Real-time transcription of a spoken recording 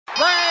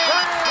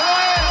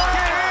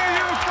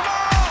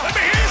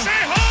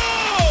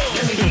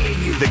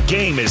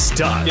game is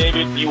done.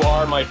 David, you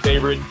are my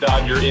favorite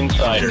Dodger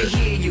insider.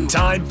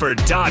 Time for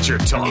Dodger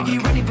Talk. If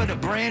you ready for the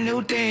brand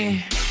new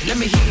thing, let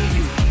me hear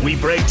you. We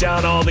break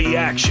down all the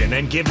action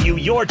and give you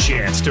your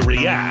chance to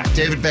react.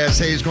 David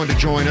Vassay is going to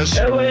join us.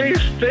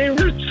 LA's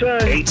favorite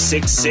son.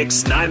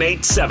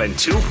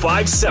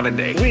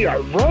 866-987-2570. We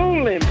are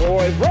rolling,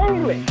 boy,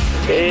 rolling.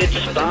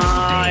 It's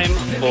time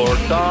for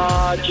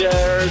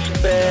Dodgers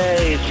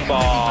baseball.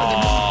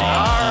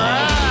 All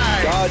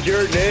right.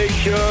 Dodger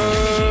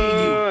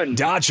Nation.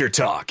 Dodger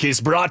Talk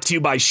is brought to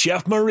you by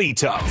Chef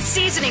Marito.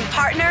 Seasoning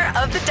partner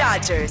of the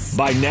Dodgers.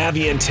 By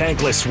Navien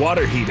Tankless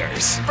Water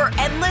Heaters. For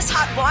endless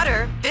hot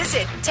water,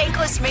 visit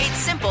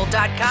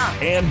tanklessmadesimple.com.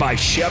 And by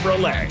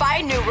Chevrolet.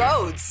 Buy new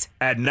roads.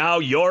 And now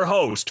your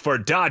host for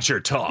Dodger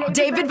Talk,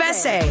 David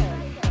Vassay.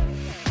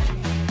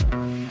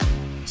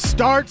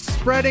 Start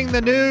spreading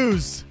the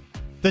news.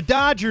 The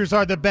Dodgers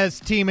are the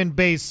best team in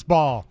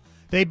baseball.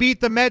 They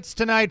beat the Mets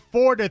tonight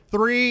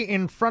 4-3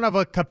 in front of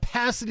a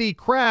capacity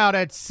crowd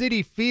at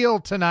Citi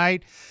Field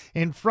tonight,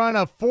 in front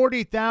of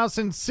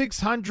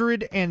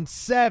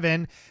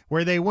 40,607,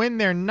 where they win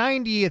their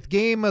 90th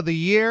game of the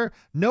year.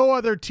 No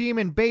other team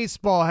in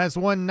baseball has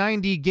won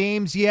 90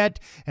 games yet,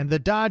 and the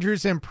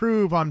Dodgers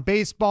improve on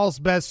baseball's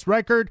best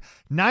record,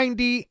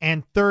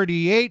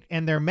 90-38,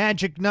 and their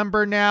magic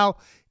number now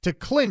to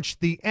clinch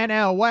the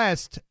NL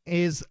West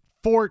is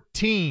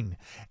 14.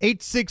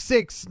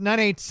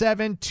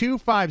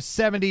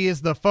 866-987-2570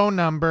 is the phone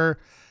number.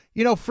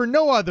 You know, for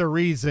no other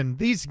reason,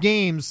 these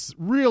games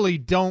really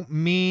don't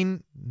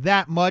mean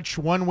that much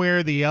one way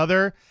or the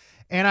other.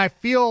 And I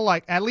feel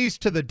like, at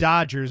least to the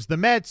Dodgers, the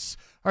Mets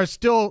are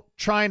still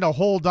trying to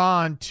hold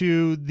on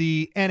to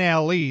the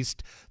NL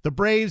East. The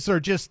Braves are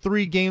just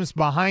 3 games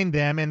behind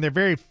them, and they're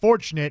very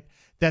fortunate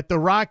that the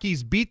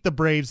Rockies beat the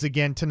Braves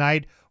again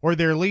tonight, or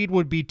their lead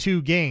would be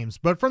 2 games.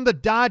 But from the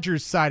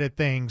Dodgers side of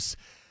things,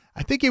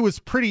 I think it was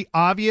pretty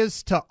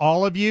obvious to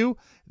all of you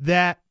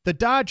that the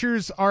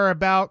Dodgers are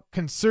about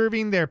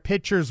conserving their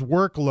pitchers'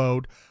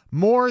 workload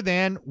more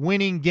than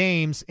winning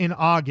games in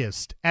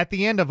August, at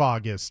the end of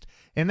August.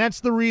 And that's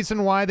the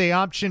reason why they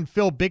optioned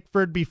Phil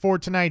Bickford before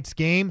tonight's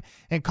game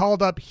and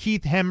called up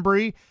Heath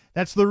Hembree.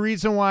 That's the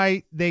reason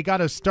why they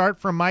got a start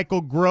from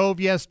Michael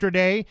Grove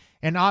yesterday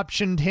and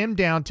optioned him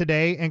down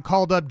today and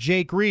called up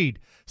Jake Reed.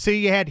 So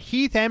you had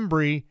Heath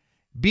Hembree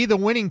be the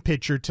winning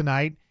pitcher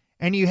tonight,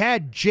 and you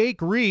had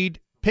Jake Reed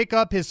pick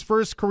up his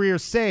first career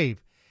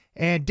save.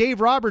 And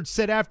Dave Roberts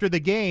said after the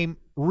game,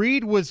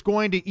 Reed was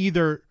going to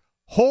either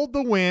hold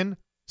the win,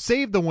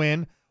 save the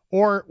win,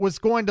 or was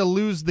going to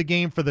lose the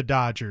game for the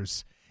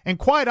Dodgers. And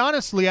quite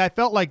honestly, I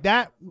felt like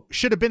that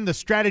should have been the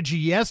strategy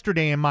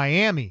yesterday in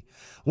Miami.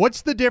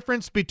 What's the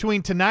difference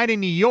between tonight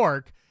in New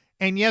York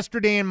and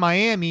yesterday in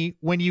Miami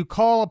when you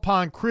call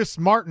upon Chris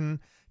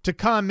Martin to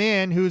come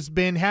in, who's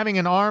been having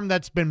an arm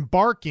that's been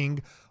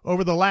barking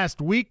over the last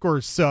week or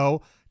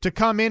so, to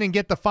come in and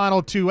get the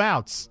final 2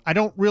 outs? I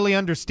don't really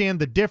understand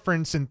the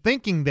difference in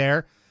thinking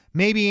there.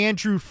 Maybe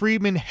Andrew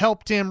Friedman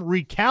helped him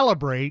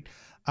recalibrate,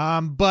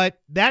 but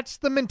that's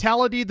the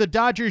mentality the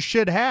Dodgers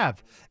should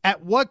have.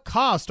 At what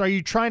cost are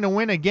you trying to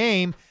win a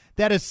game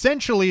that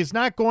essentially is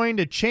not going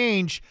to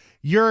change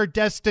your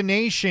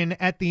destination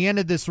at the end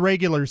of this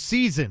regular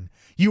season?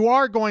 You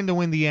are going to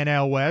win the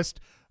NL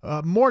West.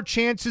 More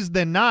chances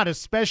than not,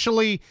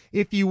 especially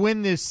if you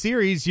win this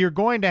series, you're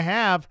going to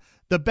have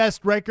the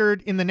best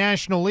record in the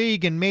National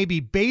League and maybe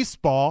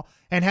baseball,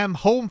 and have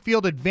home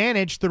field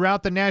advantage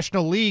throughout the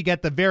National League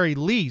at the very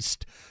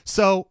least.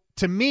 So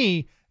to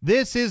me,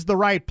 this is the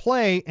right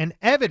play, and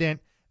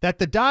evident that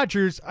the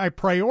Dodgers are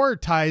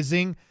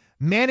prioritizing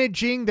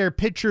managing their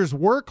pitchers'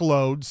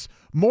 workloads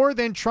more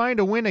than trying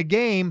to win a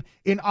game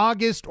in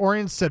August or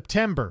in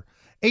September.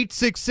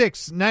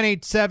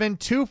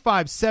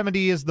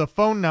 866-987-2570 is the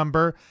phone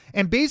number.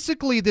 And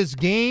basically this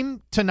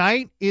game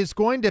tonight is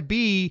going to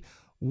be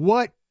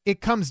what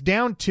it comes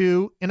down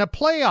to in a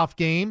playoff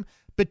game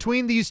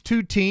between these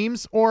two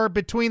teams, or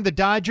between the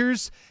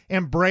Dodgers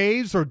and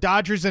Braves, or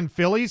Dodgers and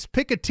Phillies.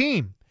 Pick a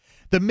team.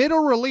 The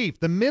middle relief,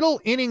 the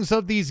middle innings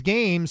of these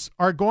games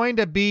are going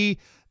to be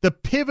the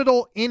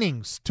pivotal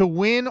innings to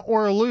win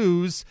or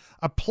lose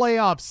a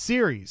playoff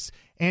series.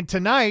 And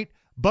tonight,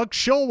 Buck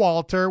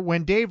Showalter,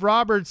 when Dave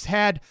Roberts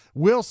had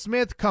Will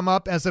Smith come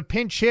up as a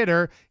pinch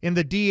hitter in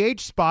the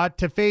DH spot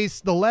to face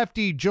the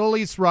lefty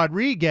Jolis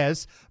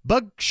Rodriguez,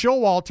 Buck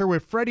Showalter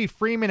with Freddie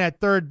Freeman at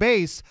third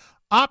base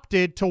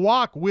opted to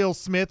walk Will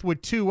Smith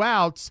with 2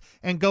 outs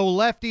and go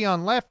lefty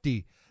on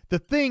lefty. The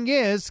thing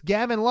is,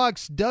 Gavin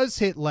Lux does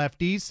hit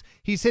lefties.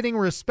 He's hitting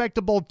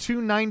respectable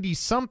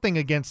 290-something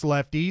against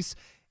lefties,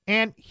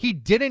 and he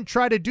didn't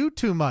try to do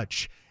too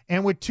much.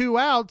 And with 2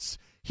 outs,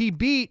 he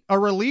beat a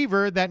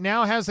reliever that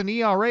now has an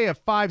ERA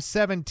of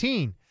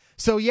 5.17.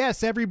 So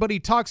yes, everybody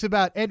talks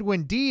about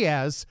Edwin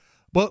Diaz,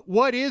 but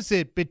what is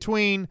it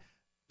between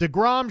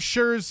DeGrom,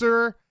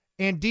 Scherzer,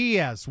 and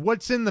Diaz?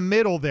 What's in the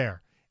middle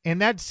there? And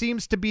that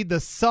seems to be the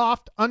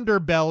soft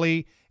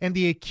underbelly and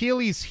the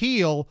Achilles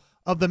heel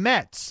of the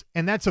Mets,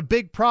 and that's a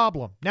big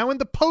problem. Now in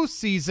the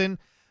postseason,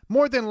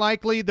 more than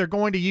likely they're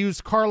going to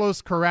use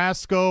Carlos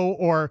Carrasco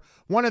or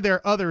one of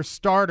their other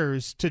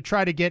starters to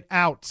try to get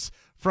outs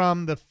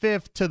from the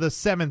 5th to the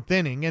 7th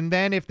inning. And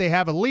then if they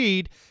have a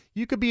lead,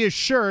 you could be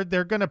assured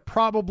they're going to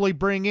probably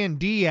bring in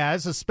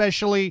Diaz,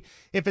 especially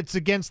if it's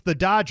against the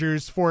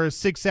Dodgers for a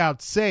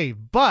 6-out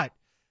save. But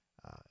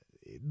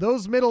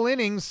those middle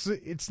innings,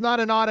 it's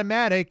not an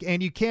automatic,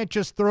 and you can't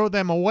just throw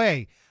them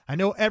away. I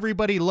know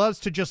everybody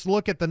loves to just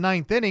look at the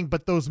 9th inning,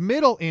 but those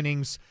middle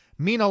innings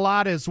mean a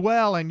lot as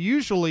well, and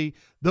usually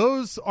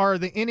those are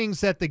the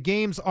innings that the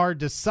games are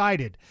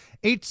decided.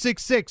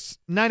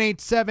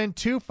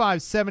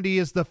 866-987-2570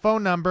 is the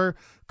phone number.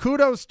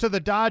 Kudos to the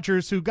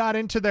Dodgers, who got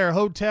into their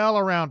hotel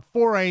around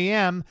 4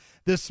 a.m.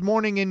 this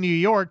morning in New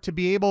York to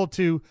be able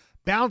to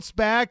bounce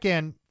back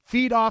and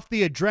feed off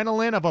the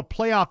adrenaline of a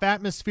playoff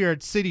atmosphere at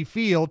Citi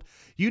Field.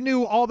 You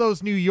knew all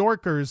those New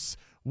Yorkers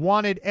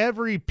wanted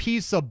every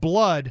piece of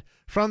blood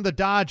from the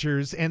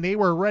Dodgers, and they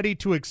were ready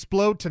to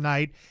explode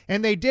tonight,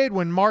 and they did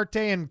when Marte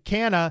and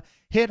Canha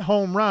hit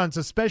home runs,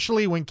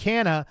 especially when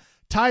Canha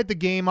tied the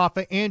game off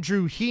of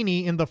Andrew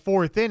Heaney in the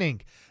 4th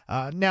inning.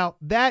 Now,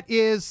 that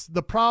is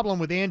the problem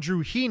with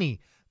Andrew Heaney,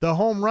 the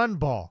home run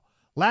ball.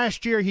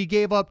 Last year, he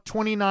gave up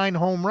 29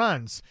 home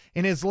runs.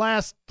 In his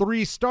last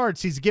 3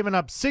 starts, he's given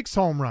up 6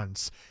 home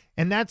runs.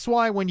 And that's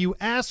why when you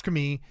ask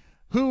me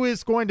who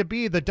is going to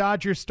be the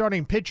Dodgers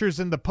starting pitchers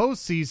in the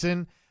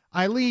postseason,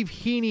 I leave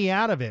Heaney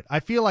out of it.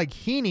 I feel like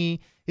Heaney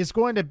is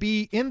going to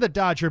be in the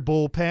Dodger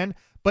bullpen,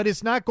 but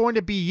it's not going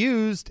to be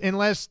used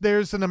unless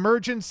there's an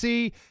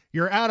emergency,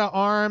 you're out of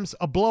arms,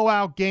 a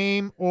blowout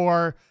game,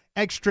 or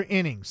extra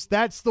innings.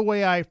 That's the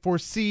way I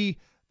foresee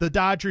the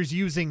Dodgers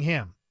using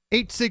him.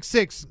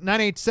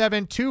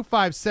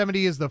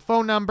 866-987-2570 is the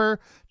phone number.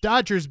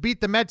 Dodgers beat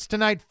the Mets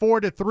tonight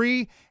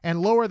 4-3 and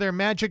lower their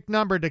magic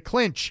number to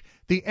clinch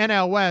the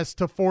NL West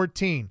to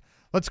 14.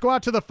 Let's go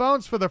out to the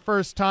phones for the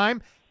first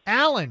time.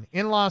 Alan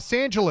in Los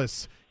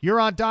Angeles.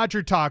 You're on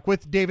Dodger Talk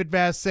with David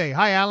Vassegh.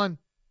 Hi, Alan.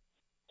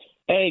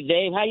 Hey,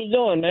 Dave. How you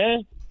doing,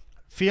 man?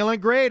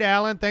 Feeling great,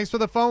 Alan. Thanks for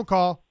the phone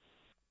call.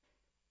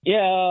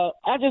 Yeah,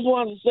 I just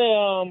wanted to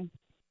say,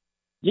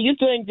 do you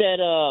think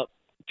that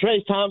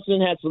Trayce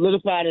Thompson has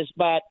solidified his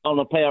spot on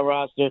the playoff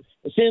roster?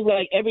 It seems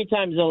like every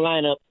time he's in the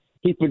lineup,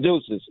 he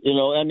produces. You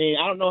know, I mean,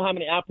 I don't know how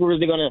many outfielders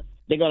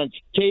they're gonna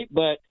keep,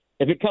 but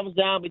if it comes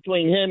down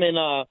between him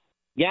and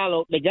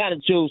Gallo, they got to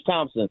choose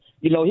Thompson.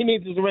 You know, he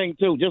needs his ring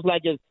too, just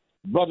like his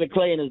brother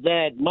Clay and his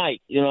dad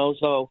Mike. You know,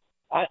 so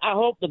I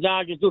hope the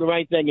Dodgers do the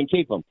right thing and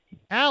keep him.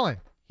 Alan,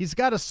 he's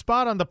got a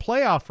spot on the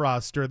playoff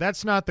roster.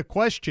 That's not the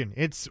question.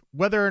 It's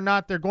whether or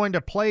not they're going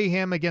to play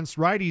him against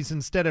righties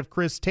instead of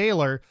Chris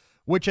Taylor,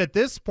 which at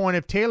this point,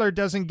 if Taylor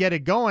doesn't get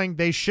it going,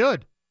 they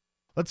should.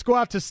 Let's go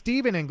out to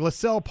Steven in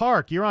Glassell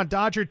Park. You're on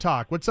Dodger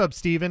Talk. What's up,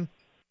 Steven?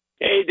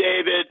 Hey,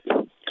 David.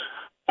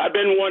 I've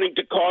been wanting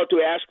to call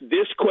to ask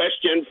this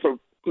question for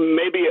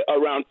maybe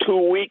around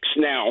 2 weeks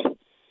now,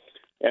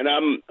 and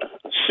I'm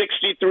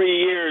 63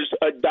 years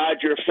a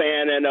Dodger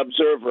fan and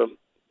observer.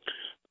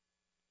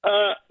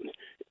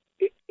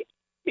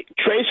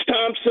 Trayce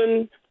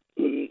Thompson,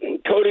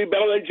 Cody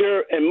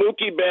Bellinger, and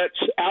Mookie Betts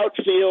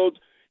outfield,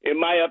 in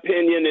my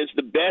opinion, is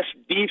the best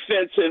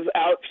defensive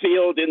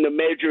outfield in the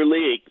major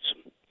leagues.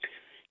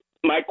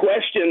 My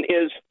question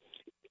is,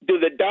 do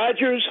the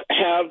Dodgers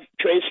have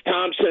Trayce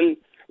Thompson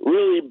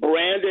really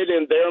branded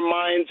in their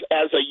minds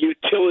as a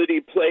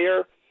utility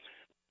player?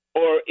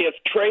 Or if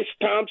Trayce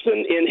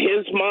Thompson, in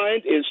his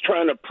mind, is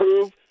trying to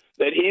prove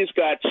that he's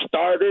got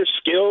starter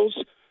skills,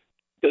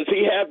 does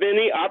he have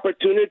any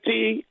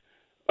opportunity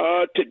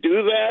to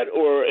do that?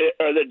 Or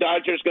are the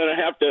Dodgers going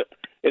to have to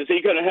 – is he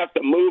going to have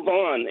to move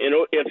on, you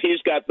know, if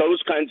he's got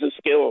those kinds of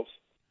skills?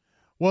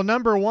 Well,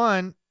 number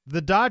one,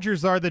 the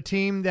Dodgers are the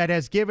team that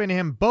has given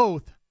him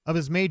both of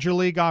his major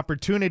league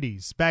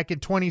opportunities back in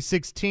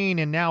 2016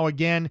 and now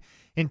again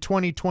in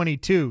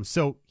 2022.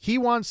 So he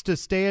wants to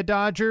stay a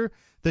Dodger.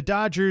 The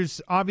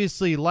Dodgers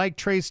obviously like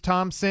Trayce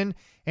Thompson,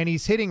 and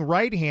he's hitting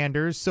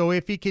right-handers. So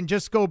if he can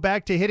just go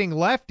back to hitting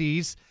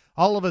lefties,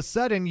 all of a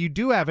sudden you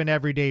do have an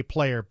everyday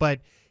player. But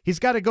he's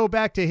got to go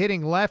back to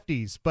hitting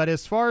lefties. But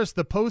as far as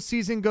the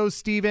postseason goes,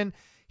 Steven,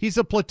 he's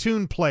a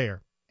platoon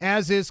player,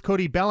 as is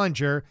Cody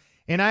Bellinger.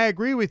 And I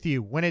agree with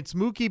you. When it's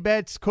Mookie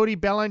Betts, Cody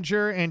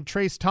Bellinger, and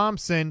Trayce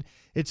Thompson,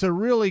 it's a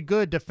really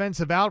good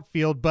defensive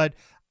outfield. But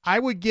I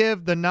would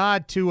give the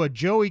nod to a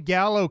Joey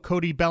Gallo,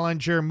 Cody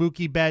Bellinger,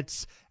 Mookie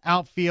Betts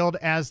outfield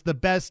as the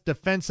best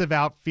defensive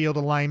outfield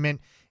alignment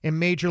in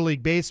Major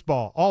League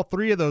Baseball. All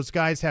three of those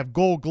guys have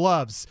gold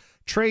gloves.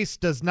 Trayce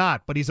does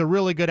not, but he's a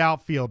really good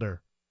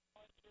outfielder.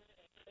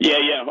 Yeah.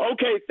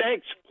 Okay,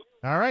 thanks.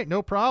 All right,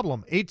 no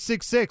problem.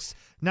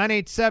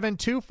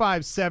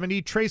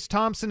 866-987-2570. Trayce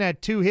Thompson had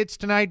 2 hits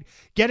tonight,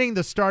 getting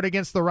the start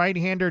against the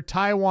right-hander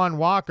Taijuan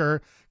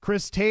Walker.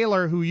 Chris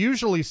Taylor, who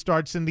usually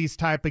starts in these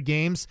type of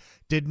games,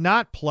 did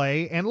not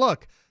play. And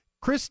look,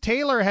 Chris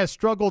Taylor has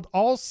struggled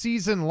all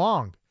season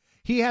long.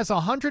 He has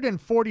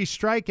 140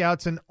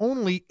 strikeouts and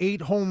only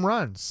 8 home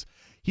runs.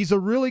 He's a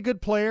really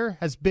good player,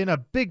 has been a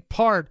big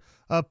part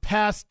of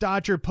past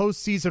Dodger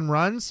postseason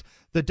runs.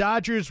 The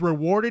Dodgers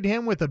rewarded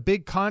him with a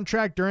big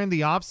contract during the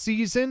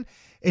offseason.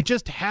 It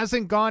just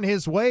hasn't gone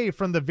his way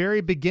from the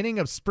very beginning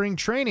of spring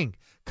training.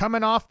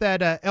 Coming off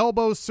that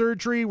elbow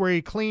surgery where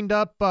he cleaned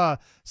up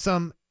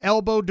some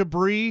elbow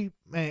debris,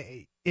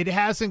 it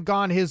hasn't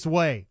gone his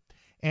way.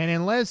 And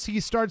unless he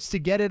starts to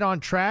get it on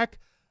track,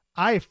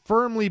 I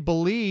firmly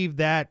believe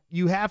that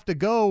you have to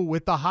go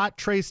with the hot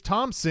Trayce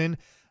Thompson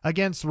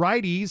against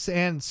righties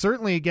and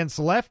certainly against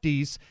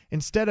lefties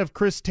instead of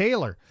Chris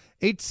Taylor.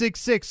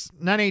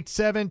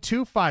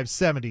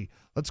 866-987-2570.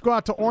 Let's go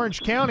out to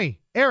Orange County.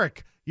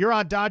 Eric, you're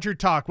on Dodger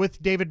Talk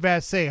with David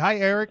Vassegh. Hi,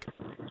 Eric.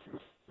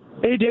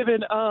 Hey,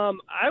 David.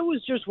 I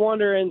was just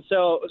wondering,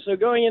 so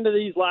going into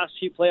these last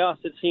few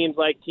playoffs, it seems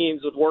like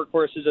teams with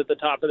workhorses at the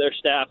top of their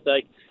staff,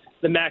 like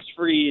the Max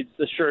Frieds,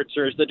 the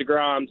Scherzers, the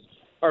DeGroms,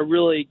 are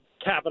really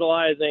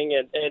capitalizing,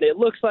 and it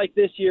looks like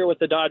this year with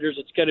the Dodgers,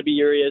 it's going to be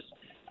Urias.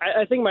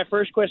 I think my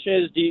first question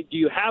is, do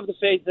you have the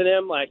faith in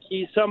him? Like,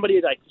 he's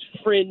somebody like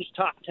fringe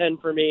top 10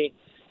 for me,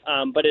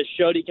 but has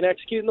showed he can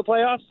execute in the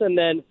playoffs. And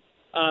then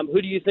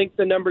who do you think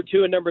the number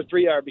 2 and number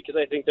 3 are? Because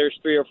I think there's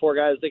 3 or 4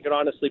 guys that could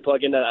honestly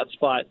plug into that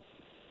spot.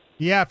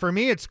 Yeah, for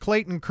me, it's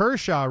Clayton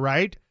Kershaw,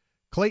 right?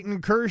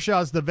 Clayton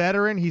Kershaw's the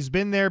veteran. He's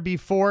been there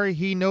before.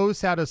 He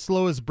knows how to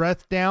slow his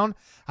breath down.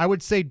 I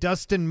would say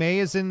Dustin May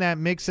is in that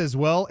mix as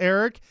well,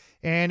 Eric.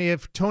 And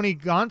if Tony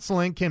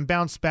Gonsolin can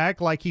bounce back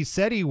like he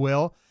said he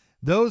will,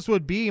 those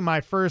would be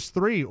my first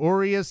 3.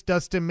 Urias,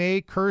 Dustin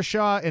May,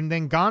 Kershaw, and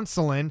then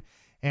Gonsolin.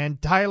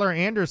 And Tyler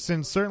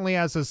Anderson certainly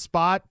has a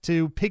spot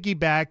to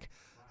piggyback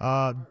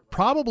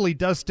probably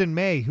Dustin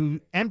May,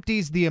 who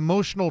empties the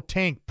emotional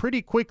tank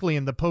pretty quickly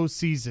in the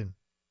postseason.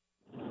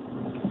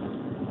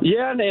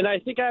 Yeah, and I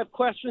think I have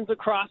questions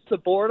across the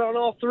board on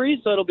all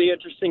 3, so it'll be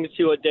interesting to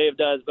see what Dave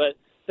does. But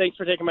thanks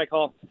for taking my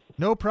call.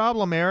 No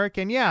problem, Eric.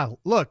 And yeah,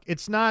 look,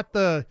 it's not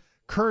the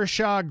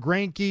Kershaw,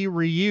 Greinke,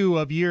 Ryu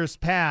of years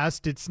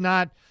past. It's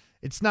not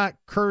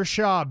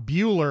Kershaw,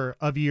 Buehler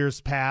of years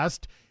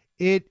past.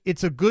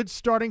 It's a good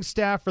starting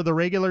staff for the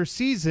regular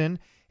season,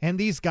 and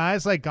these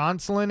guys like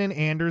Gonsolin and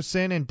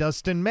Anderson and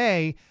Dustin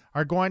May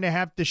are going to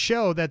have to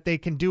show that they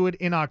can do it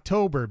in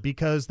October,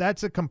 because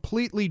that's a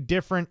completely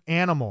different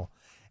animal.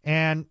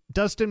 And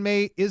Dustin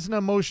May is an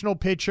emotional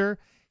pitcher.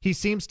 He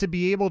seems to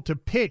be able to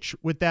pitch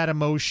with that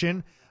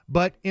emotion.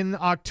 But in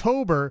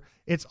October,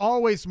 it's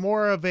always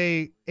more of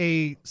a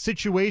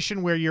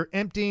situation where you're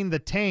emptying the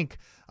tank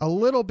a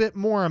little bit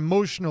more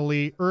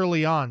emotionally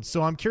early on.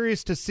 So I'm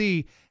curious to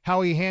see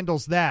how he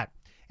handles that.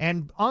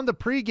 And on the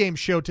pregame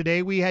show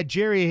today, we had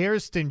Jerry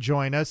Hairston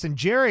join us. And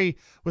Jerry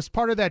was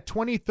part of that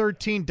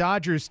 2013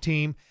 Dodgers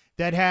team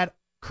that had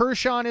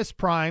Kershaw in his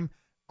prime,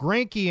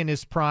 Greinke in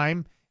his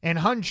prime, and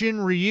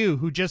Hyun-Jin Ryu,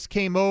 who just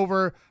came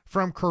over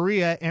from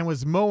Korea and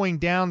was mowing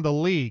down the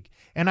league.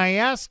 And I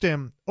asked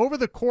him, over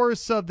the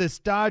course of this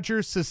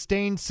Dodgers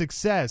sustained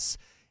success,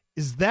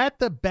 is that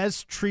the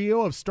best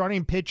trio of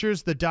starting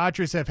pitchers the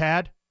Dodgers have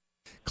had?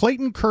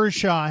 Clayton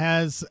Kershaw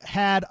has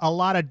had a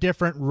lot of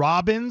different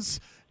Robins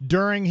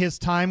during his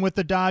time with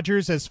the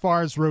Dodgers as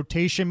far as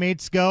rotation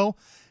mates go.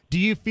 Do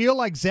you feel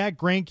like Zach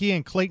Greinke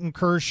and Clayton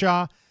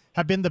Kershaw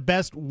have been the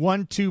best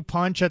 1-2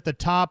 punch at the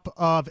top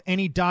of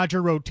any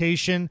Dodger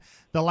rotation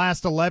the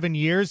last 11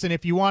 years? And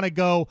if you want to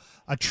go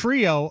a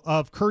trio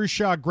of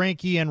Kershaw,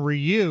 Greinke, and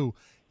Ryu,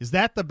 is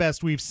that the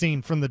best we've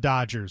seen from the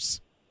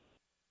Dodgers?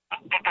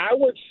 I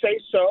would say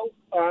so,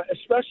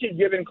 especially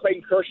given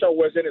Clayton Kershaw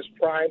was in his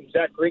prime,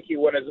 Zach Greinke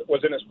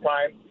was in his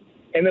prime,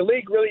 and the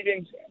league really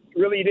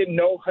didn't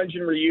know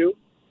Hyun-Jin Ryu.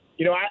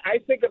 You know, I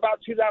think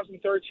about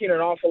 2013 an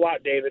awful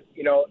lot, David.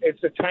 You know,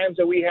 it's the times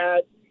that we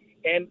had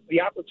and the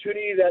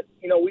opportunity that,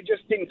 you know, we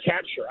just didn't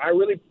capture. I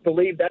really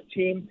believe that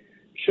team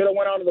should have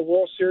went on to the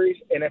World Series,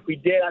 and if we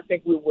did, I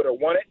think we would have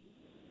won it.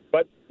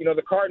 But, you know,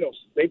 the Cardinals,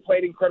 they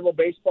played incredible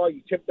baseball.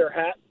 You tipped their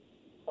hat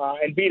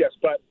and beat us.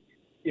 But,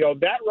 you know,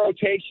 that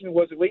rotation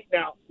was elite.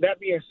 Now, that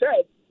being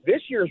said,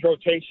 this year's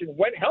rotation,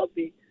 when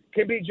healthy,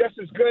 can be just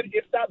as good,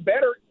 if not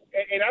better,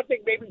 and I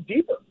think maybe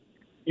deeper.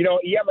 You know,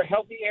 you have a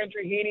healthy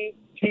Andrew Heaney.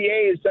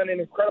 TA has done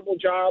an incredible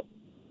job.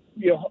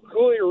 You know,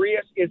 Julio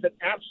Urias is an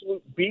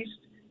absolute beast.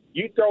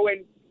 You throw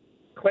in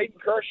Clayton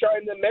Kershaw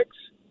in the mix,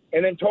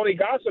 and then Tony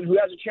Gonsolin, who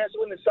has a chance to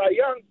win the Cy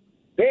Young,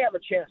 they have a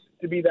chance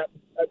to be that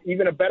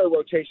even a better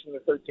rotation than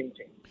the 13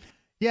 team.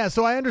 Yeah,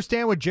 so I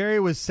understand what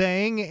Jerry was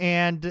saying,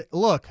 and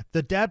look,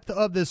 the depth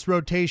of this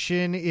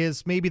rotation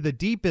is maybe the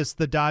deepest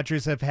the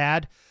Dodgers have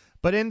had,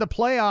 but in the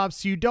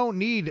playoffs, you don't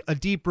need a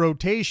deep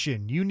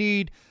rotation. You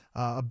need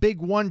a big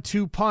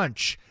 1-2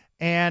 punch,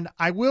 and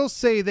I will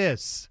say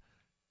this,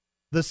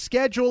 the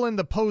schedule in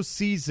the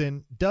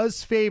postseason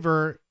does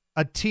favor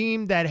a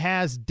team that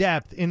has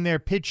depth in their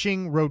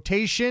pitching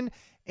rotation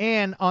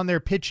and on their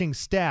pitching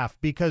staff,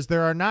 because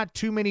there are not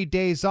too many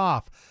days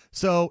off.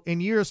 So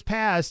in years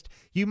past,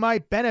 you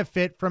might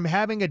benefit from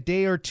having a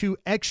day or two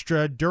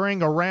extra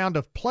during a round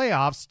of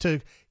playoffs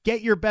to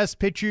get your best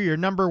pitcher, your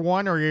number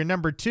 1 or your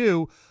number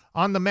 2,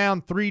 on the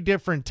mound 3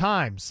 different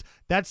times.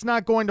 That's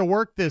not going to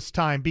work this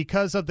time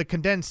because of the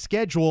condensed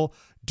schedule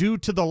due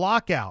to the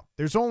lockout.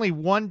 There's only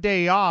one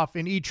day off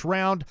in each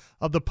round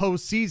of the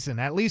postseason,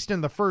 at least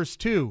in the first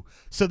two.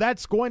 So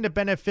that's going to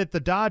benefit the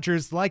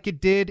Dodgers like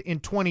it did in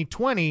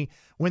 2020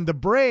 when the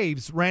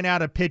Braves ran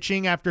out of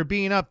pitching after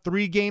being up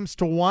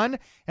 3-1,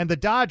 and the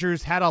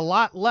Dodgers had a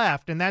lot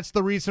left, and that's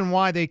the reason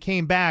why they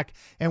came back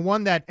and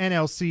won that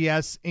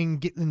NLCS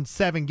in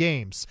 7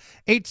 games.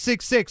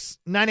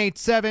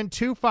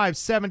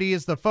 866-987-2570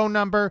 is the phone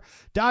number.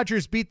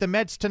 Dodgers beat the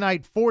Mets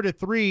tonight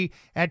 4-3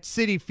 at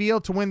Citi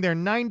Field to win their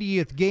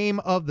 90th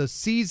game of the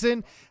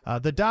season.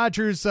 The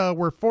Dodgers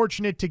were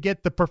fortunate to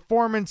get the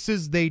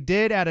performances they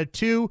did out of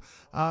 2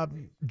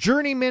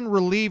 journeyman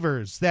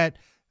relievers that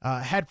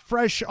had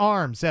fresh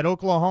arms at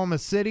Oklahoma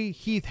City.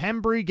 Heath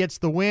Hembree gets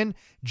the win.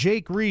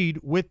 Jake Reed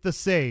with the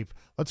save.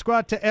 Let's go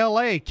out to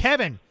L.A.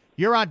 Kevin,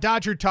 you're on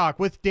Dodger Talk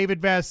with David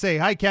Vassegh.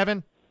 Hi,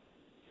 Kevin.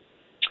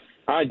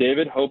 Hi,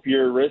 David. Hope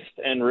your wrist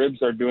and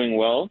ribs are doing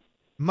well.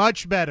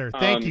 Much better.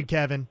 Thank you,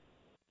 Kevin.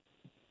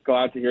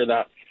 Glad to hear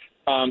that.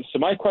 So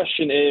my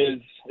question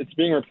is, it's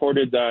being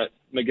reported that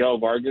Miguel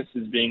Vargas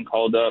is being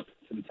called up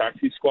to the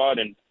taxi squad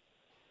and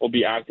will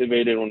be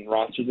activated when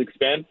rosters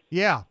expand.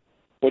 Yeah.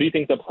 What do you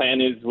think the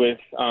plan is with,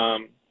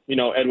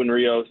 Edwin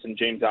Rios and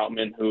James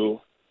Outman,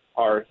 who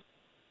it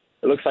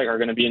looks like are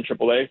going to be in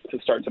AAA to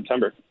start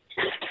September?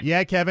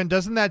 Yeah, Kevin,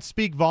 doesn't that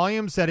speak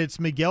volumes that it's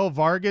Miguel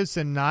Vargas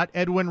and not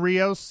Edwin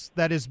Rios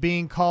that is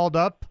being called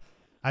up?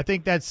 I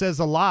think that says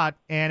a lot,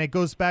 and it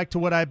goes back to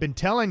what I've been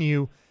telling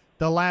you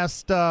the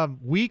last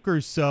week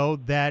or so,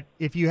 that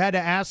if you had to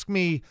ask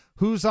me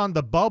who's on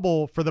the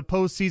bubble for the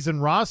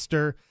postseason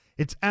roster,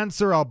 it's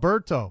Answer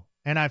Alberto.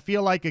 And I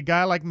feel like a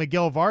guy like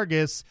Miguel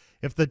Vargas,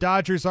 if the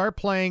Dodgers are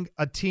playing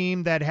a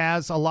team that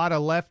has a lot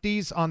of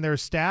lefties on their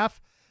staff,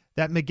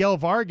 that Miguel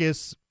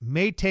Vargas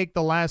may take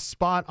the last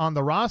spot on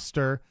the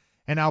roster,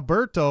 and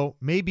Alberto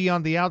may be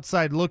on the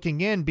outside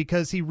looking in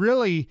because he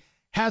really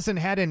hasn't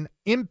had an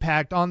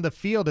impact on the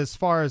field as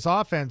far as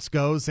offense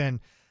goes.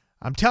 And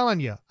I'm telling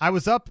you, I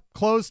was up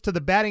close to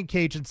the batting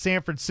cage in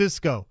San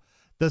Francisco.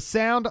 The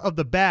sound of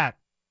the bat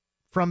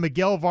from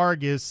Miguel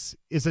Vargas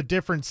is a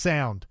different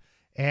sound.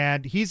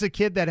 And he's a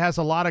kid that has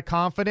a lot of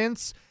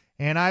confidence,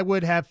 and I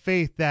would have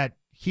faith that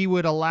he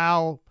wouldn't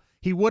allow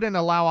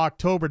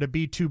October to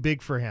be too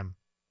big for him.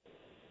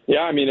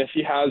 Yeah, I mean, if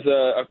he has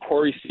a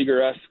Corey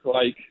Seager-esque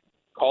like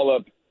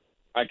call-up,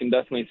 I can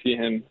definitely see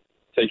him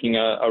taking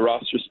a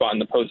roster spot in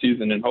the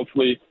postseason. And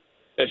hopefully,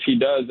 if he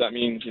does, that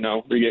means,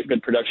 we get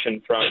good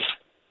production from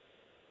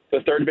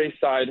the third base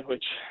side,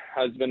 which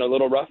has been a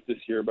little rough this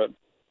year, but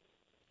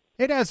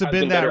it hasn't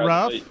been that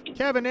rough.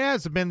 Kevin, it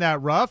hasn't been that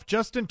rough.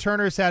 Justin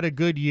Turner's had a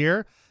good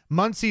year.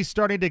 Muncy's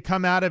starting to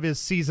come out of his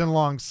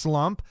season-long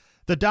slump.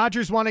 The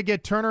Dodgers want to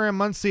get Turner and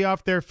Muncy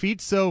off their feet,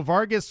 so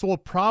Vargas will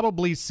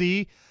probably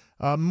see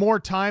more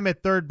time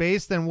at third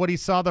base than what he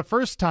saw the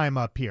first time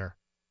up here.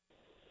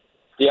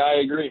 Yeah, I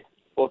agree.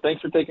 Well,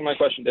 thanks for taking my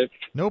question, Dave.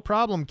 No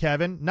problem,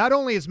 Kevin. Not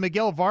only is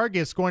Miguel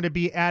Vargas going to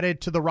be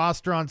added to the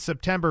roster on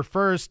September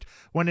 1st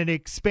when it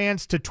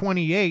expands to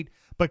 28,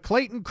 but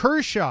Clayton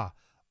Kershaw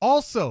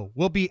also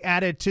will be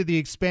added to the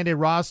expanded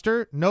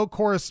roster. No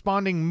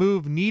corresponding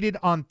move needed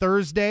on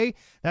Thursday.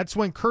 That's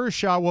when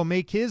Kershaw will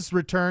make his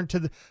return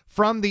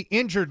from the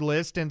injured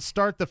list and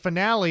start the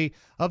finale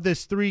of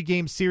this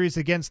 3-game series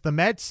against the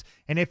Mets.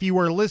 And if you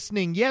were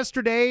listening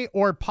yesterday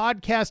or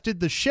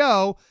podcasted the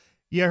show,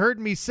 you heard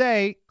me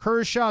say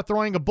Kershaw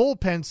throwing a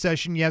bullpen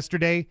session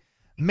yesterday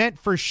meant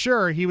for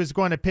sure he was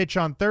going to pitch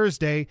on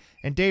Thursday,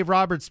 and Dave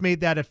Roberts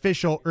made that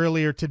official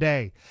earlier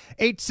today.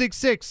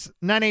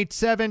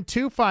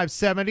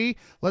 866-987-2570.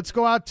 Let's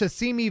go out to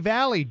Simi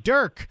Valley.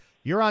 Dirk,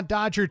 you're on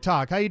Dodger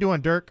Talk. How you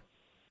doing, Dirk?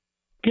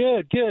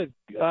 Good.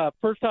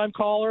 First-time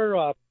caller,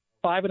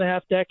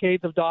 5.5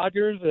 decades of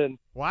Dodgers, and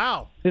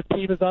wow, this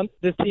team is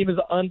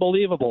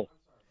unbelievable.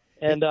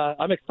 And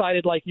I'm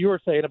excited, like you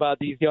were saying, about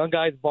these young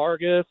guys.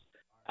 Vargas,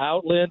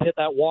 Outland hit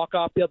that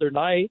walk-off the other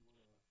night.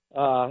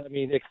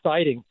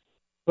 Exciting.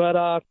 But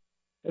as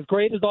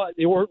great as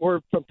we're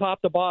from top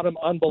to bottom,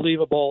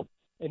 unbelievable.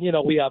 And,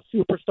 we have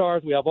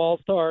superstars, we have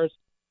all-stars.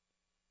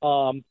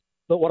 But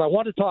what I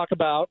want to talk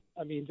about,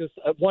 just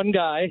one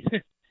guy.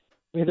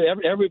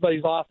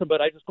 Everybody's awesome,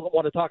 but I just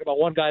want to talk about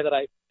one guy that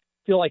I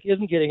feel like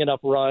isn't getting enough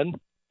run,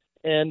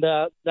 and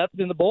that's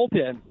in the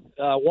bullpen.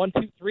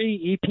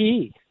 1-2-3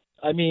 EP.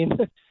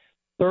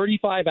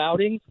 35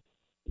 outings,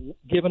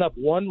 giving up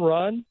 1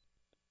 run.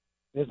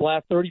 His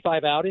last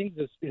 35 outings,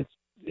 it's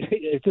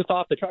just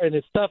off the chart, and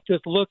his stuff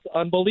just looks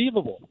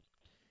unbelievable.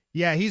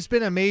 Yeah, he's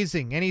been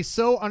amazing, and he's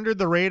so under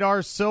the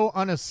radar, so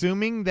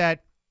unassuming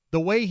that the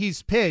way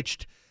he's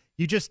pitched,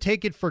 you just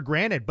take it for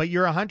granted. But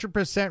you're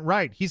 100%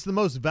 right. He's the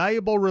most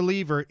valuable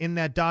reliever in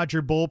that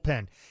Dodger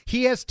bullpen.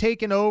 He has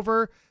taken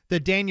over the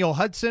Daniel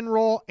Hudson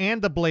role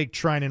and the Blake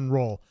Treinen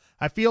role.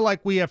 I feel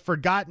like we have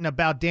forgotten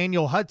about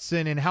Daniel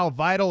Hudson and how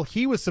vital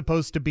he was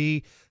supposed to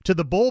be to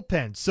the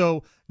bullpen.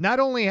 So not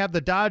only have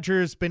the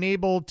Dodgers been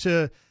able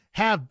to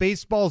have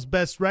baseball's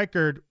best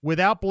record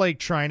without Blake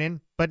Treinen,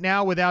 but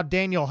now without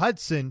Daniel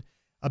Hudson,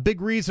 a big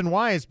reason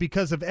why is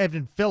because of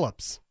Evan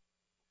Phillips.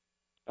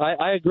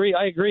 I agree.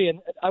 And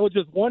I was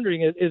just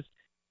wondering,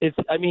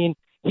 I mean,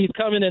 he's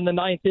coming in the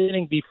ninth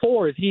inning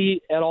before. Is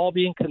he at all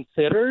being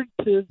considered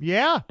to?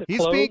 Yeah,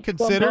 he's being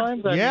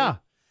considered. Yeah,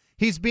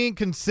 he's being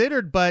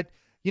considered. But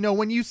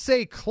when you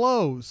say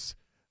close,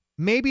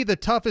 maybe the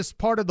toughest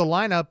part of the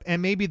lineup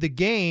and maybe the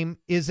game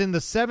is in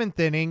the seventh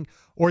inning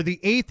or the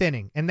eighth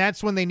inning, and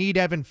that's when they need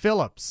Evan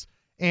Phillips.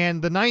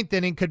 And the ninth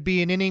inning could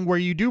be an inning where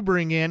you do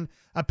bring in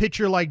a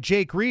pitcher like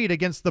Jake Reed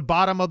against the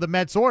bottom of the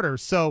Mets order.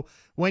 So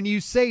when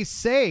you say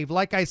save,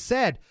 like I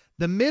said,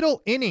 the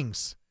middle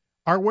innings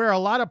are where a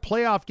lot of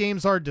playoff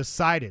games are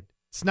decided.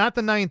 It's not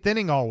the ninth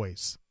inning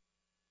always.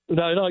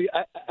 No,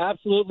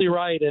 absolutely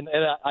right. And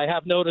I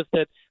have noticed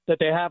that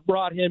they have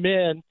brought him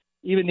in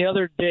even the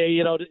other day,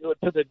 to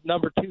the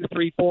number 2,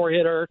 3, 4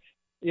 hitter,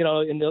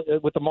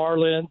 with the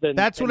Marlins. And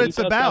that's what it's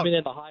about.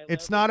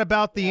 It's not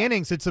about the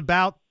innings. It's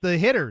about the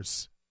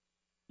hitters.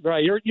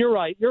 Right. You're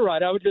right. You're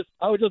right. I was just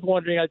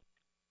wondering.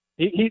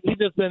 He's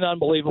just been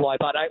unbelievable. I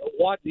thought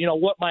what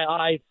my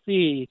eyes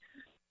see,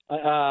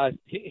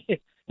 his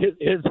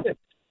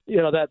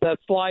that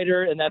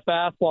slider and that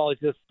fastball is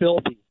just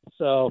filthy.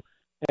 So,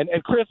 and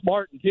Chris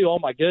Martin too. Oh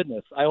my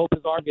goodness. I hope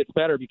his arm gets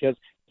better because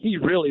he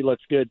really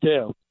looks good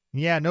too.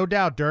 Yeah, no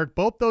doubt, Dirk.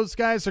 Both those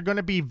guys are going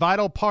to be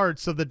vital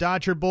parts of the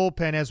Dodger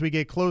bullpen as we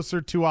get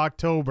closer to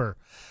October.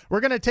 We're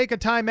going to take a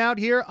timeout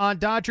here on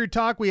Dodger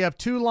Talk. We have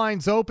 2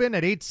 lines open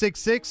at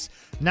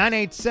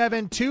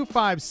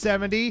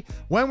 866-987-2570.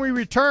 When we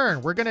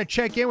return, we're going to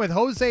check in with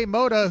Jose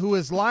Mota, who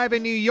is live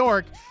in New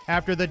York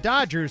after the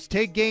Dodgers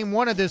take Game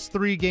 1 of this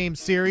 3-game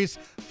series,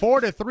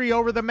 4-3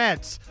 over the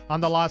Mets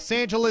on the Los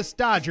Angeles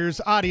Dodgers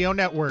Audio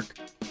Network.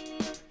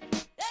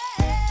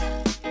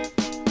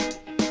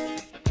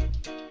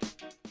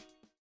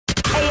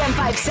 AM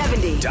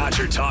 570.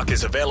 Dodger Talk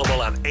is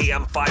available on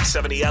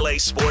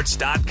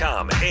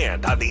AM570LAsports.com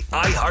and on the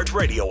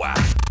iHeartRadio app.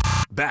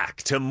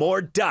 Back to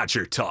more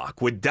Dodger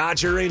Talk with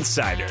Dodger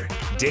insider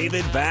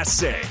David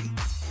Vassegh.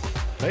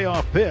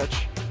 Payoff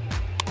pitch.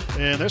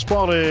 And this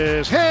ball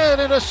is hit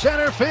into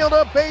center field.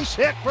 A base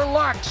hit for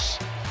Lux.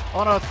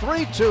 On a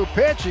 3-2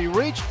 pitch, he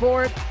reached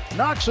for it,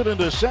 knocks it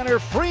into center.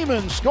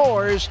 Freeman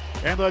scores,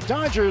 and the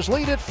Dodgers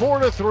lead it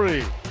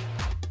 4-3.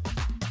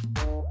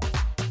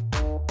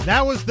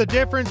 That was the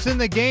difference in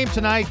the game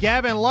tonight.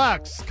 Gavin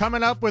Lux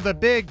coming up with a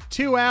big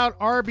 2-out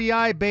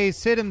RBI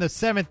base hit in the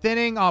 7th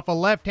inning off a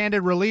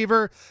left-handed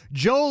reliever,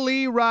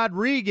 Joely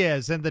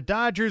Rodriguez, and the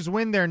Dodgers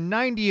win their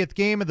 90th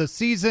game of the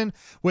season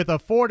with a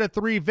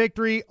 4-3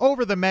 victory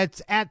over the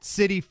Mets at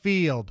Citi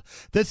Field.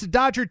 This is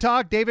Dodger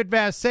Talk. David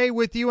Vassegh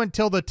with you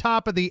until the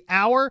top of the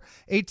hour.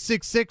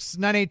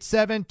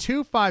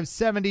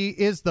 866-987-2570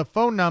 is the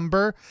phone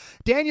number.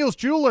 Daniels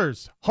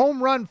Jewelers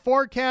home run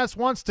forecast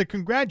wants to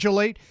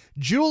congratulate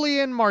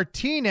Julian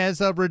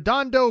Martinez of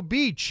Redondo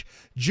Beach.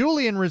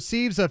 Julian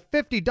receives a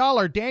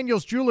 $50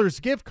 Daniels Jewelers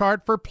gift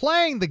card for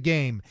playing the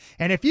game.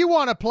 And if you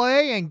want to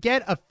play and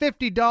get a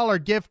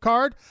 $50 gift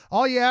card,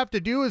 all you have to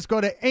do is go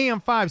to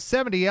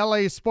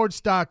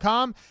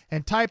AM570LAsports.com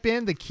and type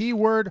in the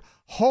keyword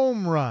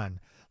home run.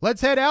 Let's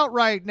head out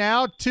right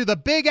now to the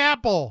Big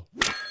Apple.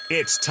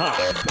 It's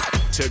time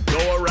to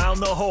go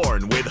around the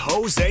horn with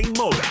Jose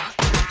Mota.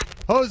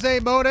 Jose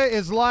Mota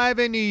is live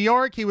in New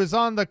York. He was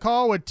on the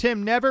call with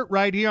Tim Neverett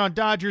right here on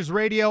Dodgers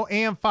Radio,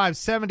 AM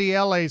 570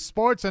 LA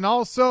Sports, and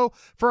also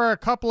for a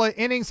couple of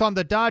innings on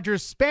the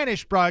Dodgers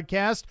Spanish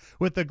broadcast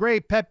with the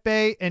great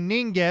Pepe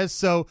Iniguez.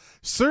 So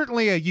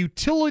certainly a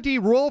utility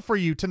role for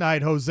you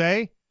tonight,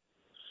 Jose.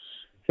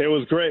 It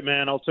was great,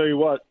 man. I'll tell you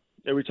what,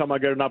 every time I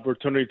get an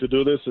opportunity to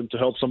do this and to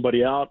help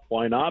somebody out,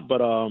 why not?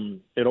 But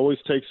it always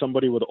takes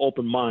somebody with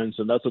open minds,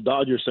 and that's the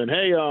Dodgers saying,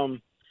 hey,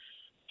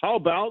 how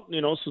about,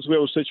 since we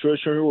have a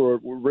situation here where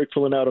we're Rick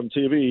filling out on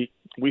TV,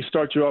 we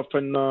start you off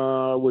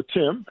with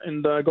Tim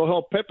and go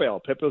help Pepe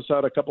out. Pepe's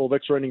had a couple of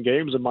extra inning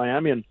games in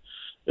Miami, and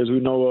as we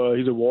know,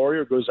 he's a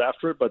warrior, goes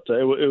after it. But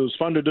it was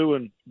fun to do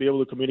and be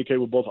able to communicate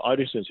with both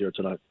audiences here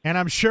tonight. And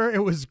I'm sure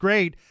it was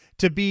great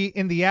to be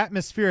in the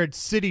atmosphere at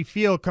Citi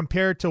Field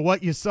compared to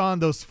what you saw in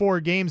those 4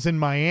 games in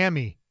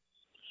Miami.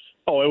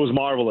 Oh, it was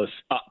marvelous.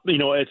 At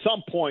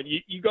some point,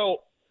 you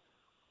go,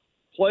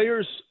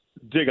 players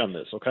dig on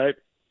this, okay?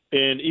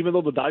 And even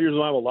though the Dodgers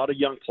don't have a lot of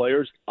young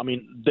players, I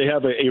mean, they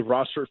have a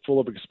roster full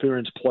of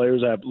experienced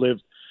players that have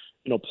lived,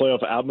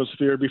 playoff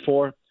atmosphere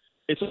before.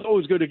 It's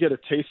always good to get a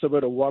taste of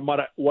it, or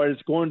what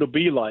it's going to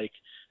be like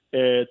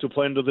to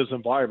play into this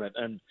environment.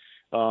 And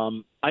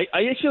I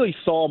actually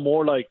saw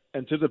more like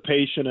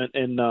anticipation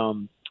and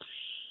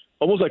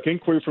almost like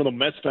inquiry from the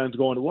Mets fans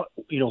going, "What,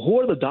 who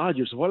are the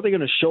Dodgers? What are they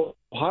going to show?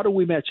 How do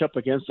we match up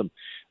against them?"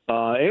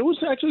 It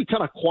was actually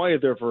kind of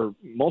quiet there for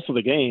most of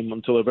the game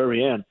until the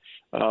very end.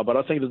 But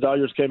I think the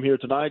Dodgers came here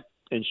tonight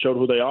and showed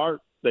who they are.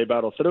 They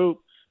battled through.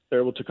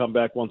 They're able to come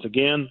back once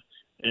again.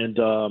 And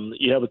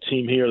you have a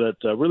team here that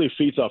really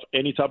feeds off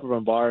any type of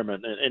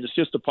environment. And it's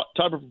just the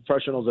type of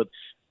professionals that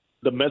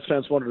the Mets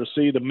fans wanted to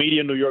see, the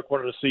media in New York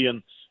wanted to see,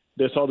 and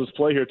they saw this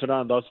play here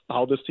tonight, and that's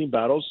how this team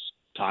battles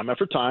time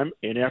after time,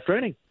 inning after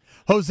inning.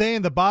 Jose,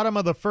 in the bottom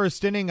of the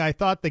first inning, I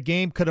thought the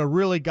game could have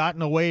really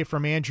gotten away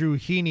from Andrew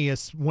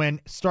Heaney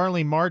when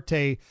Starling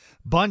Marte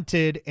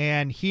bunted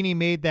and Heaney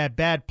made that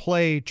bad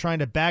play trying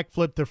to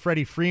backflip to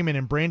Freddie Freeman,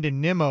 and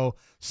Brandon Nimmo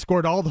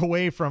scored all the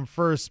way from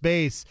first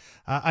base.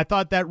 I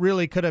thought that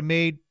really could have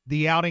made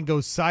the outing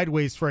go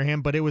sideways for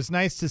him, but it was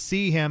nice to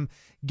see him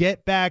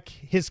get back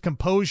his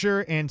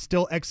composure and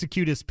still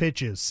execute his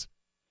pitches.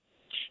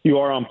 You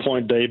are on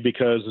point, Dave,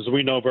 because as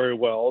we know very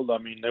well, I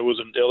mean, it was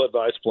an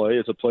ill-advised play.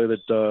 It's a play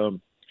that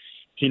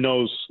he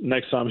knows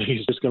next time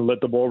he's just going to let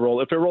the ball roll.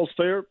 If it rolls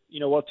fair, you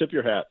know what, tip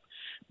your hat.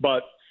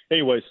 But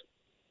anyways,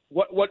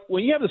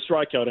 when you have the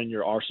strikeout in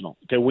your arsenal,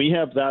 okay, we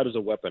have that as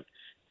a weapon.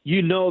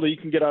 You know that you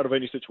can get out of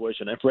any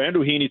situation. And for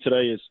Andrew Heaney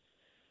today is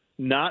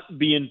not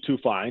being too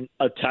fine,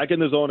 attacking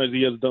the zone as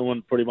he has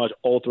done pretty much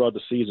all throughout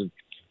the season.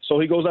 So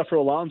he goes after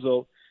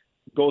Alonso,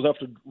 goes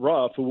after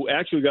Ruff, who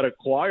actually got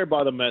acquired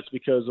by the Mets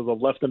because of the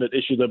left-handed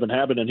issue they've been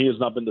having, and he has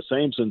not been the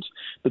same since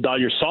the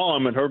Dodgers saw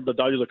him and heard the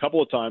Dodgers a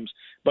couple of times.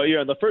 But,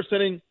 yeah, in the first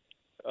inning,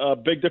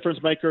 big difference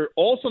maker.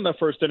 Also in that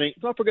first inning,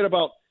 don't forget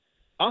about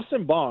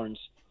Austin Barnes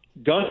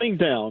gunning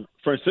down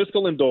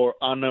Francisco Lindor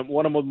on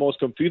one of the most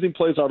confusing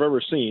plays I've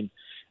ever seen,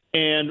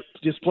 and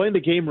just playing the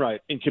game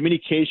right in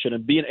communication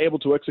and being able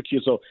to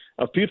execute. So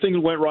a few things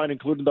went right,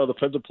 including the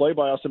defensive play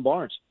by Austin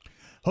Barnes.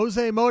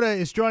 Jose Mota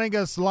is joining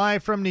us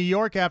live from New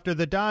York after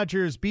the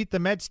Dodgers beat the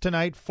Mets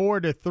tonight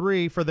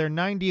 4-3 for their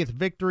 90th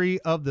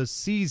victory of the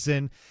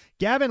season.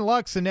 Gavin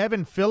Lux and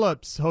Evan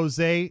Phillips,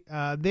 Jose,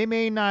 they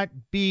may not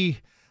be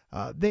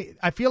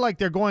I feel like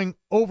they're going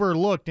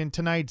overlooked in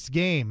tonight's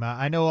game.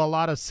 I know a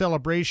lot of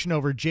celebration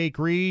over Jake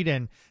Reed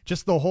and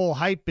just the whole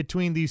hype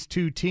between these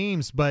two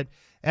teams, but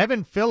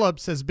Evan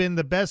Phillips has been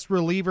the best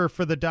reliever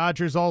for the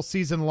Dodgers all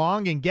season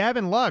long, and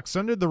Gavin Lux,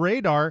 under the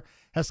radar,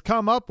 has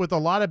come up with a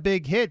lot of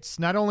big hits,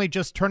 not only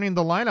just turning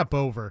the lineup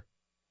over.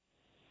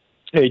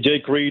 Hey,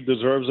 Jake Reed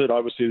deserves it.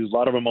 Obviously, there's a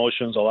lot of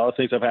emotions. A lot of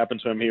things have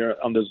happened to him here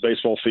on this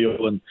baseball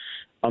field and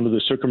under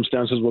the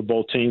circumstances with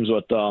both teams.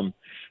 But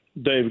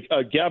Dave,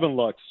 Gavin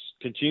Lux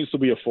continues to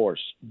be a force.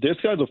 This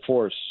guy's a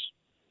force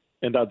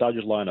in that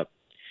Dodgers lineup.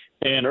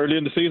 And early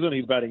in the season,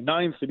 he's batting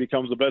ninth. He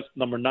becomes the best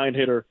number 9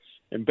 hitter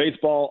in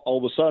baseball. All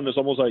of a sudden, it's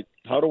almost like,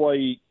 how do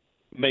I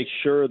make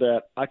sure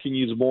that I can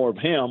use more of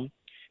him?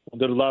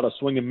 There's a lot of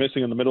swinging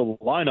missing in the middle of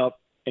the lineup,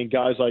 and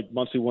guys like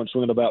Muncy weren't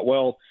swinging the bat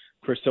well.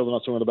 Chris Taylor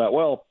not swinging the bat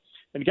well.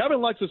 And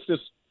Gavin Lux is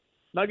just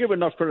not giving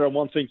enough credit on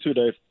one thing, too,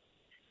 Dave.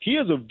 He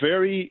is a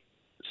very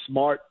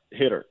smart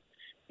hitter.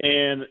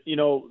 And, you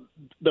know,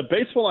 the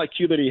baseball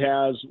IQ that he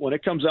has when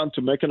it comes down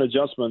to making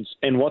adjustments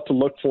and what to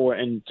look for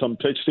in some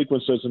pitch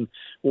sequences and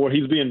where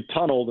he's being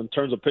tunneled in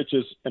terms of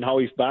pitches and how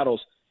he battles,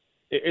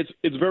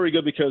 it's very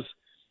good because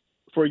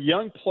for a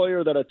young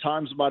player that at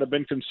times might have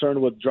been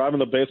concerned with driving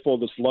the baseball,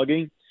 the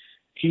slugging,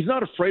 he's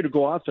not afraid to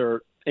go out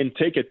there and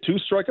take a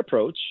 2-strike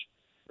approach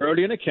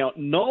early in a count,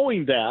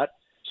 knowing that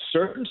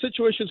certain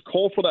situations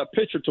call for that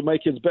pitcher to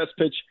make his best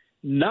pitch,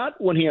 not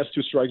when he has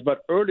 2 strikes,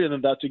 but earlier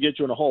than that to get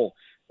you in a hole.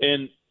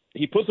 And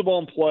he puts the ball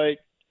in play,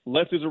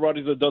 lefties or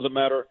righties, it doesn't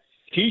matter.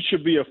 He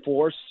should be a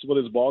force with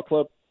his ball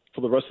club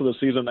for the rest of the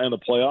season and the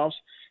playoffs,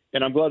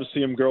 and I'm glad to see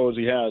him grow as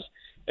he has.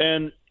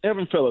 And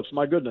Evan Phillips,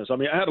 my goodness, I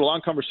mean, I had a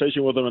long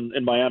conversation with him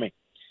in Miami,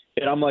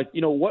 and I'm like,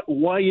 you know,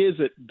 why is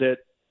it that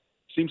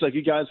seems like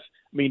you guys,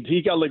 I mean,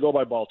 he got let go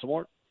by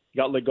Baltimore,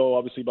 got let go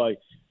obviously by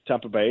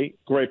Tampa Bay,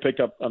 great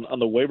pickup on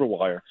the waiver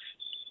wire.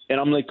 And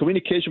I'm like,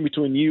 communication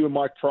between you and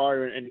Mark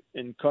Pryor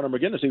and Connor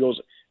McGinnis, he goes,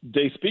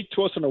 they speak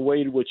to us in a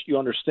way in which you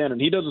understand. And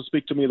he doesn't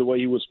speak to me the way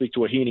he would speak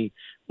to a Heaney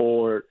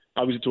or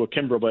obviously to a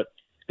Kimbrough. But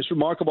it's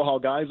remarkable how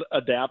guys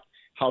adapt,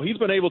 how he's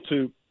been able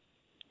to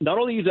not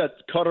only use that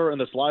cutter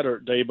and the slider,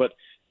 Dave, but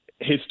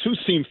his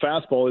 2-seam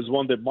fastball is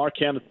one that Mark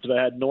Cannon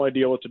had no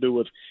idea what to do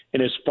with.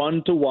 And it's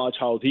fun to watch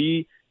how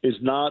he is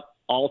not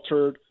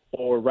altered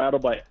or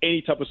rattled by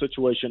any type of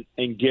situation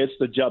and gets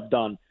the job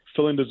done,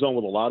 filling the zone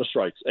with a lot of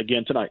strikes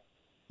again tonight.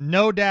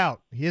 No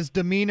doubt. His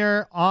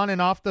demeanor on and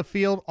off the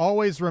field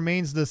always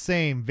remains the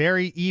same.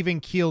 Very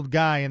even-keeled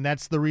guy, and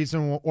that's the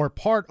reason, or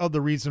part of the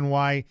reason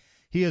why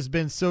he has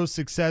been so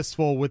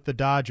successful with the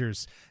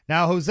Dodgers.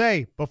 Now,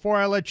 Jose, before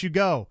I let you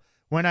go,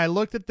 when I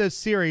looked at this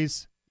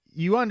series,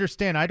 you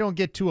understand I don't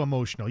get too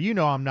emotional. You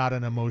know I'm not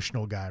an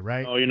emotional guy,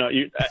 right? Oh, not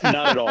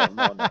at all.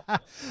 No.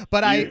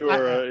 But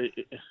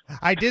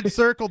I did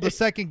circle the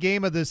second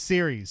game of this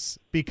series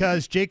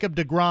because Jacob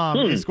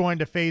deGrom is going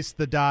to face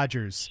the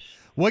Dodgers.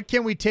 What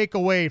can we take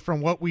away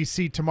from what we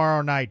see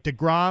tomorrow night?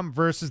 DeGrom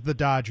versus the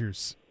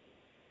Dodgers.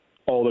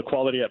 Oh, the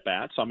quality at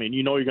bats. I mean,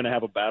 you know you're going to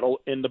have a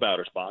battle in the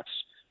batter's box.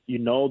 You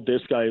know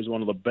this guy is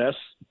one of the best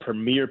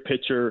premier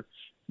pitcher,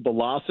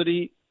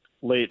 velocity,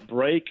 late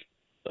break,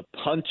 the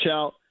punch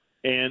out,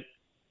 and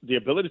the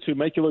ability to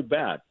make you look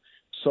bad.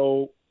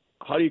 So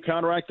how do you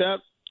counteract that?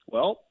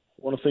 Well,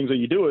 one of the things that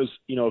you do is,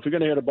 you know, if you're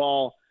going to hit a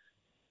ball,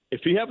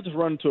 if you happen to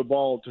run into a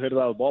ball to hit it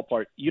out of the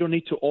ballpark, you don't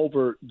need to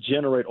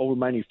over-generate,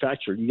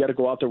 over-manufacture. You got to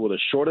go out there with the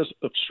shortest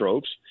of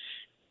strokes,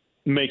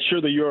 make sure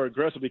that you're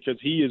aggressive because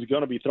he is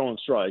going to be throwing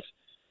strikes,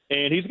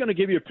 and he's going to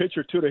give you a pitch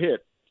or two to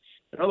hit.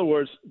 In other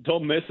words,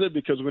 don't miss it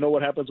because we know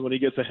what happens when he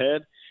gets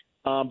ahead.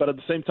 But at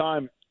the same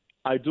time,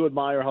 I do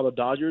admire how the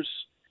Dodgers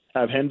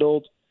have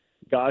handled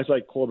guys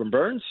like Corbin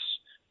Burns,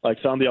 like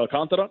Sandy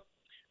Alcantara.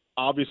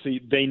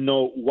 Obviously, they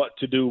know what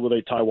to do with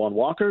a Taijuan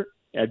Walker,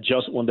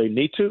 adjust when they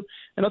need to.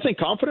 And I think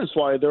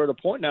confidence-wise, they're at a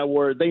point now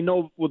where they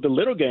know with the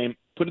little game,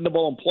 putting the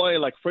ball in play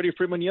like Freddie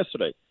Freeman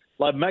yesterday,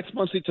 like Max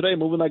Muncy today,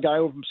 moving that guy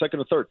over from second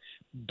to third.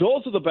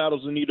 Those are the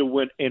battles we need to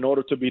win in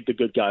order to beat the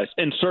good guys.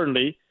 And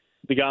certainly,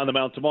 the guy on the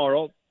mound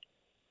tomorrow,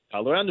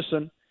 Tyler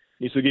Anderson,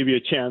 needs to give you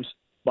a chance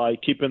by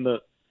keeping the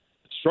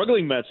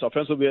struggling Mets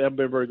offensively. They haven't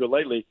been very good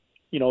lately.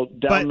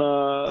 Down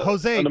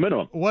Jose, on the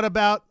minimum. What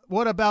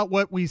about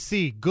what we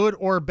see, good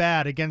or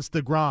bad, against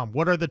DeGrom?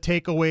 What are the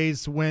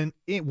takeaways when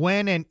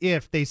and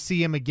if they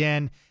see him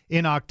again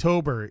in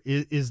October?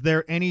 Is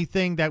there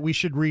anything that we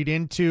should read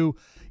into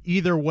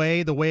either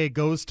way, the way it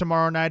goes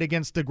tomorrow night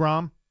against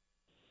DeGrom?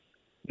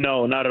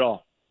 No, not at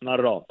all. Not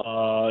at all.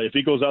 If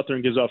he goes out there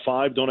and gives out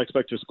 5, don't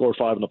expect to score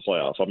 5 in the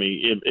playoff. I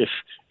mean, if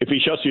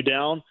he shuts you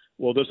down,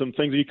 well, there's some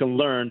things you can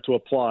learn to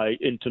apply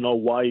and to know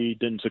why he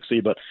didn't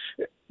succeed. But,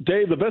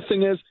 Dave, the best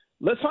thing is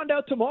let's find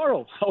out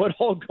tomorrow how it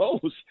all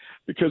goes,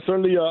 because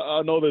certainly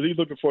I know that he's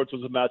looking forward to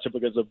the matchup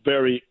against a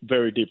very,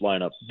 very deep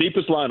lineup,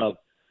 deepest lineup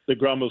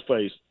DeGrom will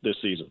face this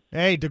season.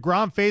 Hey,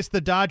 DeGrom faced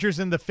the Dodgers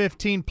in the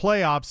 15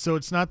 playoffs, so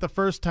it's not the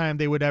first time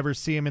they would ever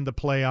see him in the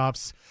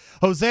playoffs.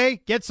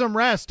 Jose, get some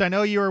rest. I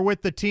know you were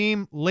with the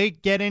team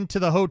late, get into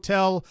the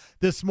hotel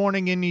this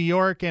morning in New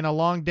York, and a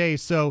long day,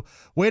 so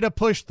way to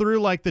push through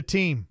like the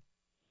team.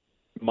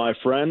 My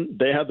friend,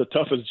 they have the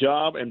toughest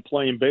job in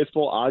playing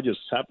baseball. I just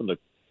happen to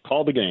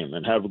call the game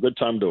and have a good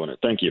time doing it.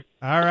 Thank you.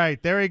 All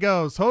right, there he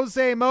goes.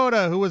 Jose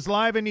Mota, who was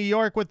live in New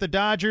York with the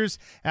Dodgers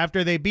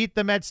after they beat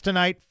the Mets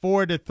tonight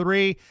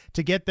 4-3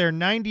 to get their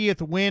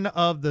 90th win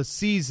of the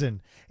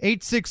season.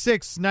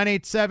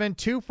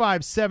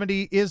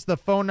 866-987-2570 is the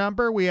phone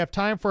number. We have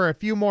time for a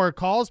few more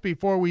calls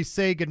before we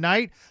say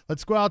goodnight.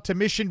 Let's go out to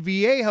Mission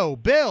Viejo.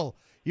 Bill,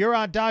 you're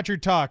on Dodger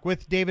Talk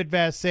with David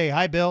Vassay.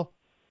 Hi, Bill.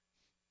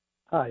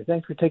 Hi,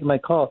 thanks for taking my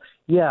call.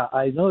 Yeah,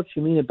 I know what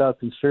you mean about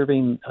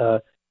conserving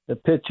the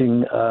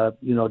pitching,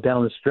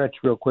 down the stretch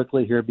real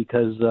quickly here,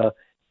 because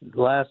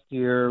last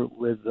year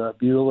with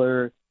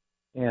Buehler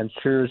and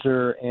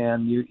Scherzer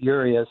and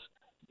Urias,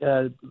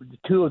 2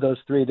 of those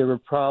 3, there were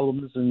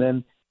problems, and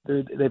then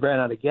they ran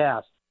out of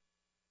gas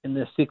in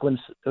the sequence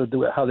of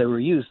how they were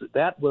used.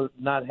 That will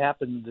not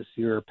happen this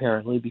year,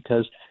 apparently,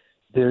 because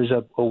there's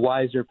a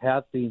wiser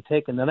path being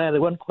taken. And I had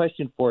one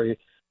question for you.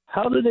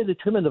 How do they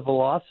determine the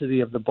velocity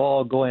of the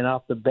ball going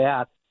off the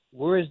bat?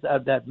 Where is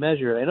that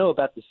measured? I know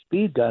about the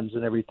speed guns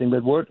and everything,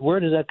 but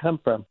where does that come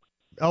from?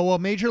 Oh, well,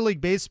 Major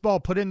League Baseball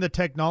put in the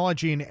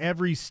technology in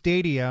every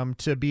stadium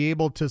to be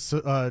able to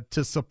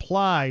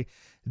supply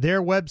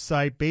their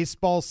website,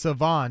 Baseball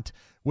Savant,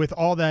 with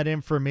all that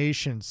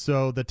information.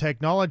 So the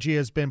technology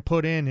has been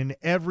put in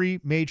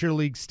every Major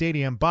League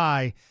stadium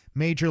by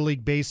Major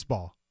League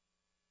Baseball.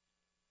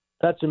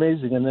 That's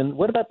amazing. And then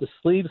what about the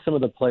sleeves some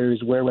of the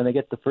players wear when they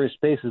get to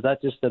first base? Is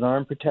that just an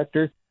arm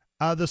protector?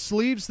 The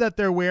sleeves that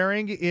they're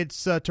wearing,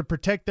 it's to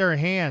protect their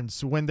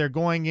hands when they're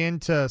going in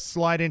to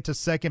slide into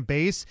second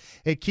base.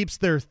 It keeps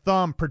their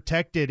thumb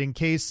protected in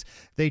case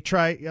they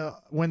try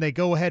when they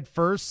go head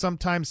first.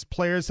 Sometimes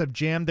players have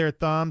jammed their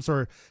thumbs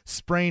or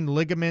sprained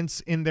ligaments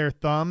in their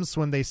thumbs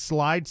when they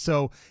slide,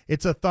 so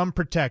it's a thumb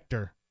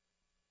protector.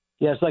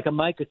 Yeah, it's like a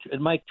Mike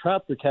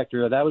Trout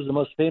protector. That was the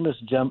most famous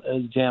jam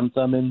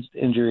thumb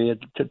injury. It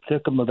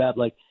took him about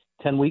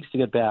 10 weeks to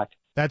get back.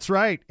 That's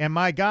right. And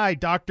my guy,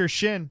 Dr.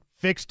 Shin,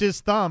 fixed his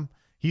thumb.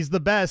 He's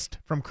the best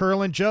from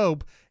Curl and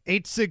Job.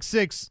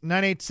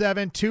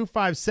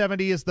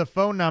 866-987-2570 is the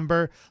phone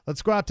number.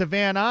 Let's go out to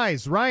Van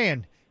Nuys.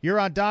 Ryan,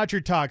 you're on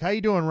Dodger Talk. How you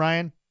doing,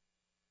 Ryan?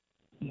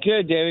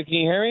 Good, David. Can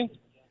you hear me?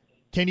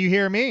 Can you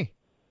hear me?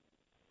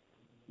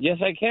 Yes,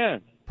 I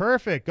can.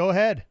 Perfect. Go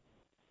ahead.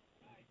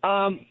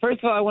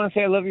 First of all, I want to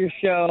say I love your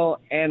show,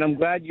 and I'm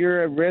glad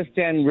your wrist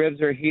and ribs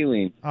are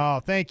healing. Oh,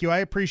 thank you. I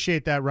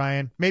appreciate that,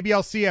 Ryan. Maybe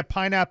I'll see you at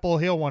Pineapple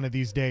Hill one of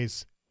these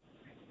days.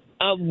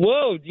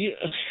 Whoa!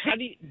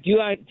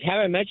 Have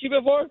I met you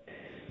before?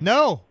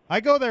 No,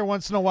 I go there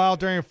once in a while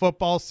during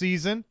football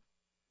season.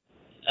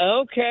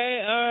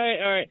 Okay,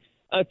 all right.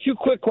 2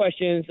 quick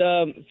questions.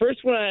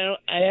 First one,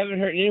 I haven't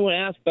heard anyone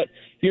ask, but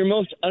your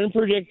most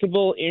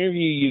unpredictable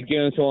interview you've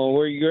given someone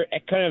where you're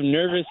kind of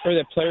nervous for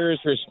the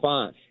player's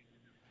response.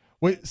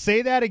 Wait,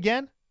 say that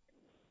again?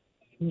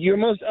 Your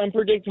most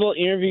unpredictable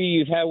interview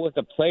you've had with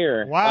a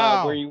player.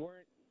 Wow. Where you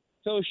weren't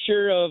so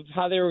sure of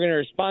how they were going to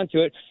respond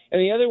to it. And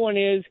the other one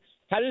is,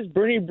 how does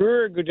Bernie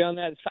Brewer go down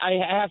that side? I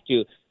have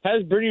to. How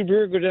does Bernie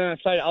Brewer go down that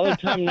side all the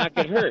time and not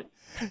get hurt?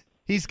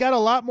 He's got a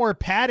lot more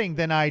padding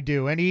than I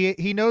do, and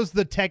he knows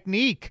the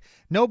technique.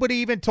 Nobody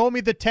even told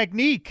me the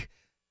technique.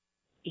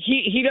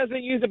 He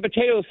doesn't use a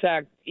potato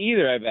sack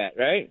either, I bet,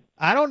 right?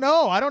 I don't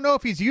know. I don't know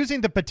if he's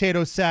using the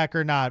potato sack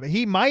or not.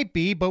 He might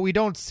be, but we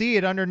don't see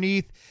it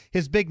underneath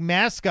his big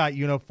mascot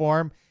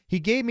uniform. He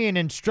gave me an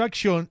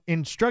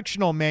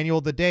instructional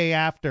manual the day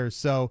after,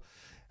 so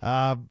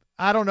I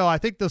I don't know. I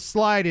think the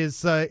slide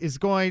is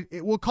going.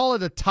 We'll call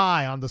it a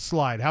tie on the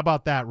slide. How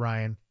about that,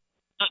 Ryan?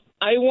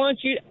 I want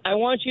you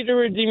to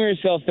redeem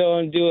yourself though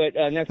and do it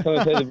next time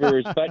I play the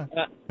Brewers. But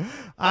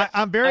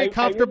I'm very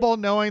comfortable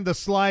knowing the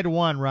slide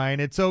won, Ryan.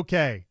 It's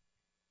okay.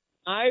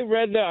 I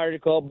read the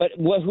article, but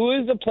who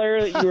is the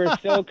player that you were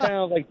still kind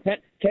of like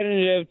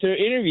tentative to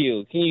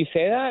interview? Can you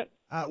say that?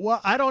 Well,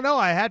 I don't know.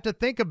 I have to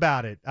think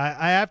about it.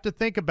 I have to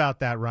think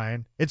about that,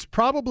 Ryan. It's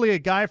probably a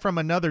guy from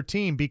another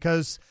team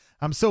because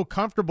I'm so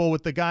comfortable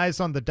with the guys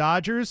on the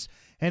Dodgers,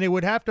 and it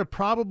would have to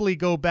probably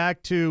go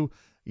back to,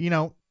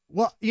 well,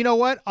 you know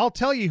what? I'll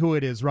tell you who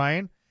it is,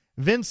 Ryan.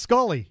 Vin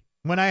Scully.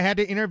 When I had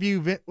to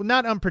interview,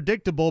 not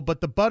unpredictable,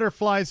 but the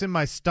butterflies in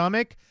my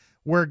stomach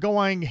were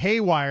going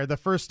haywire the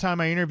first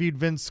time I interviewed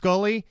Vin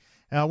Scully.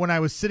 When I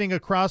was sitting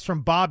across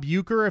from Bob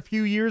Uecker a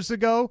few years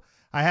ago,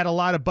 I had a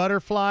lot of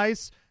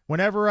butterflies.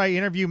 Whenever I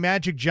interview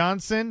Magic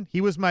Johnson, he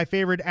was my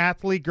favorite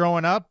athlete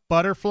growing up,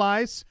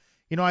 butterflies.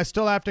 I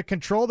still have to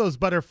control those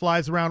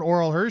butterflies around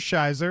Oral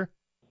Hershiser.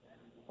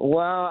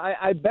 Well,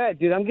 I bet,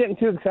 dude. I'm getting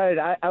too excited.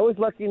 I was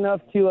lucky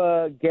enough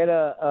to get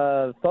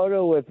a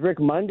photo with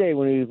Rick Monday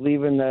when he was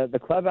leaving the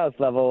clubhouse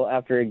level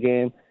after a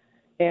game.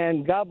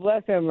 And God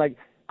bless him. Like,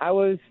 I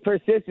was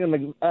persistent. I'm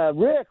like,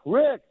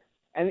 Rick.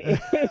 And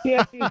he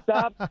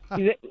stopped.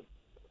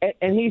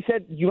 And he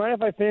said, do you mind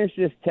if I finish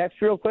this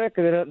text real quick?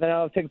 And then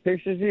I'll take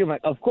pictures of you. I'm like,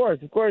 of course,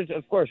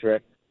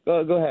 Rick.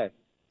 Go ahead.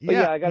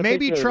 Yeah,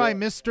 maybe try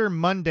Mr.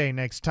 Monday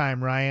next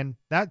time, Ryan.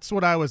 That's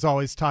what I was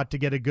always taught to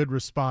get a good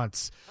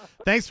response.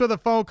 Thanks for the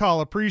phone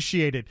call.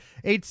 Appreciate it.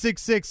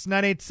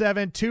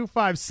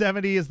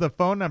 866-987-2570 is the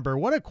phone number.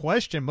 What a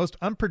question. Most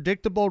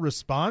unpredictable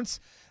response.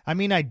 I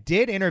mean, I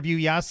did interview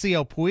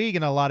Yasiel Puig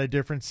in a lot of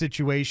different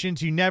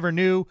situations. You never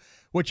knew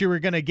what you were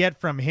going to get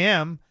from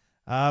him,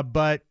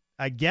 but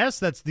I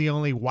guess that's the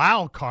only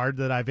wild card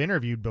that I've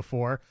interviewed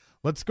before.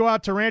 Let's go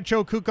out to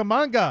Rancho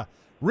Cucamonga.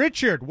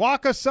 Richard,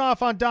 walk us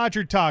off on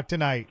Dodger Talk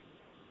tonight.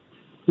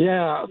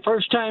 Yeah,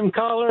 first-time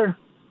caller.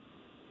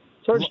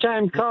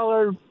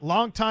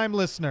 Long-time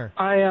listener.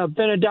 I have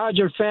been a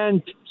Dodger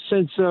fan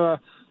since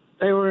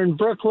they were in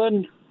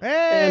Brooklyn.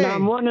 Hey! And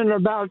I'm wondering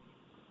about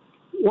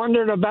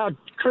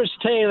Chris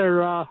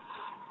Taylor.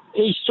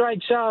 He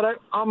strikes out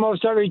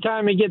almost every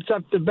time he gets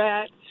up to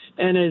bat,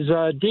 and his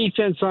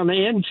defense on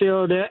the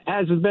infield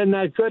hasn't been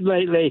that good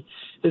lately.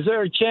 Is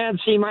there a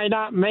chance he might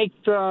not make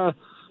the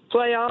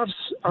playoffs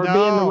or be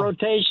in the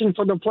rotation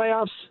for the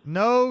playoffs?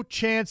 No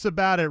chance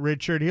about it,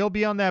 Richard. He'll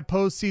be on that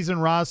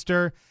postseason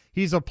roster.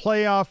 He's a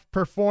playoff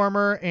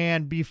performer,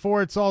 and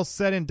before it's all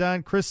said and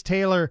done, Chris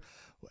Taylor,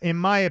 in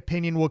my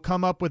opinion, will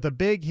come up with a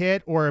big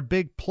hit or a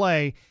big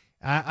play.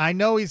 I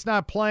know he's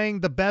not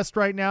playing the best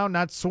right now,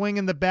 not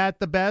swinging the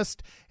bat the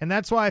best, and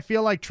that's why I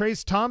feel like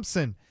Trayce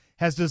Thompson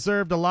has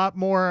deserved a lot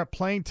more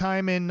playing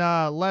time in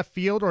left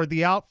field or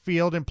the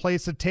outfield in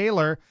place of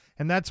Taylor,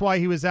 and that's why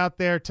he was out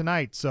there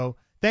tonight. So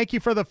thank you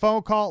for the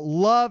phone call.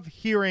 Love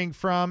hearing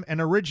from an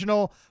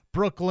original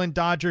Brooklyn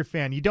Dodger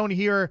fan. You don't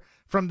hear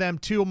from them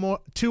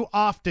too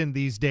often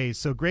these days,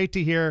 so great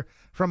to hear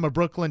from a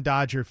Brooklyn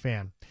Dodger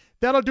fan.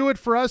 That'll do it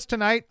for us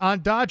tonight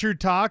on Dodger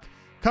Talk.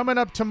 Coming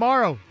up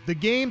tomorrow, the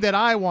game that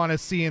I want to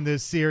see in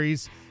this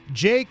series,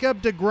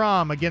 Jacob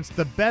deGrom against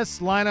the best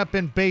lineup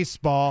in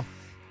baseball.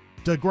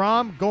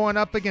 deGrom going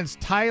up against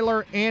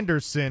Tyler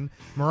Anderson.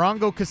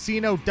 Morongo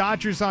Casino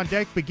Dodgers on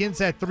Deck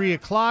begins at 3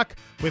 o'clock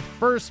with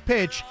first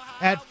pitch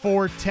at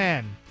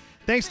 4:10.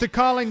 Thanks to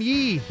Colin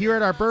Yee here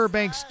at our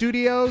Burbank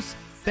studios.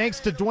 Thanks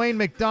to Dwayne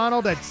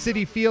McDonald at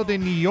Citi Field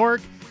in New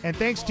York. And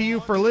thanks to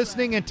you for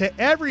listening, and to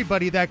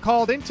everybody that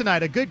called in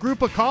tonight. A good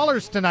group of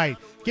callers tonight.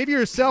 Give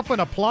yourself an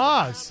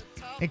applause.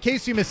 In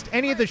case you missed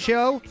any of the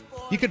show,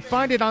 you can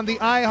find it on the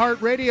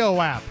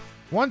iHeartRadio app.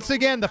 Once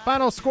again, the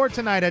final score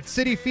tonight at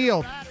Citi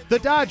Field. The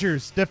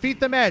Dodgers defeat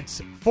the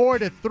Mets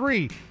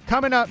 4-3.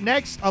 Coming up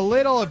next, a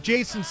little of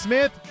Jason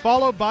Smith,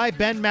 followed by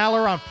Ben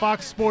Maller on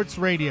Fox Sports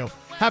Radio.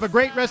 Have a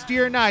great rest of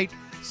your night.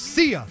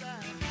 See ya.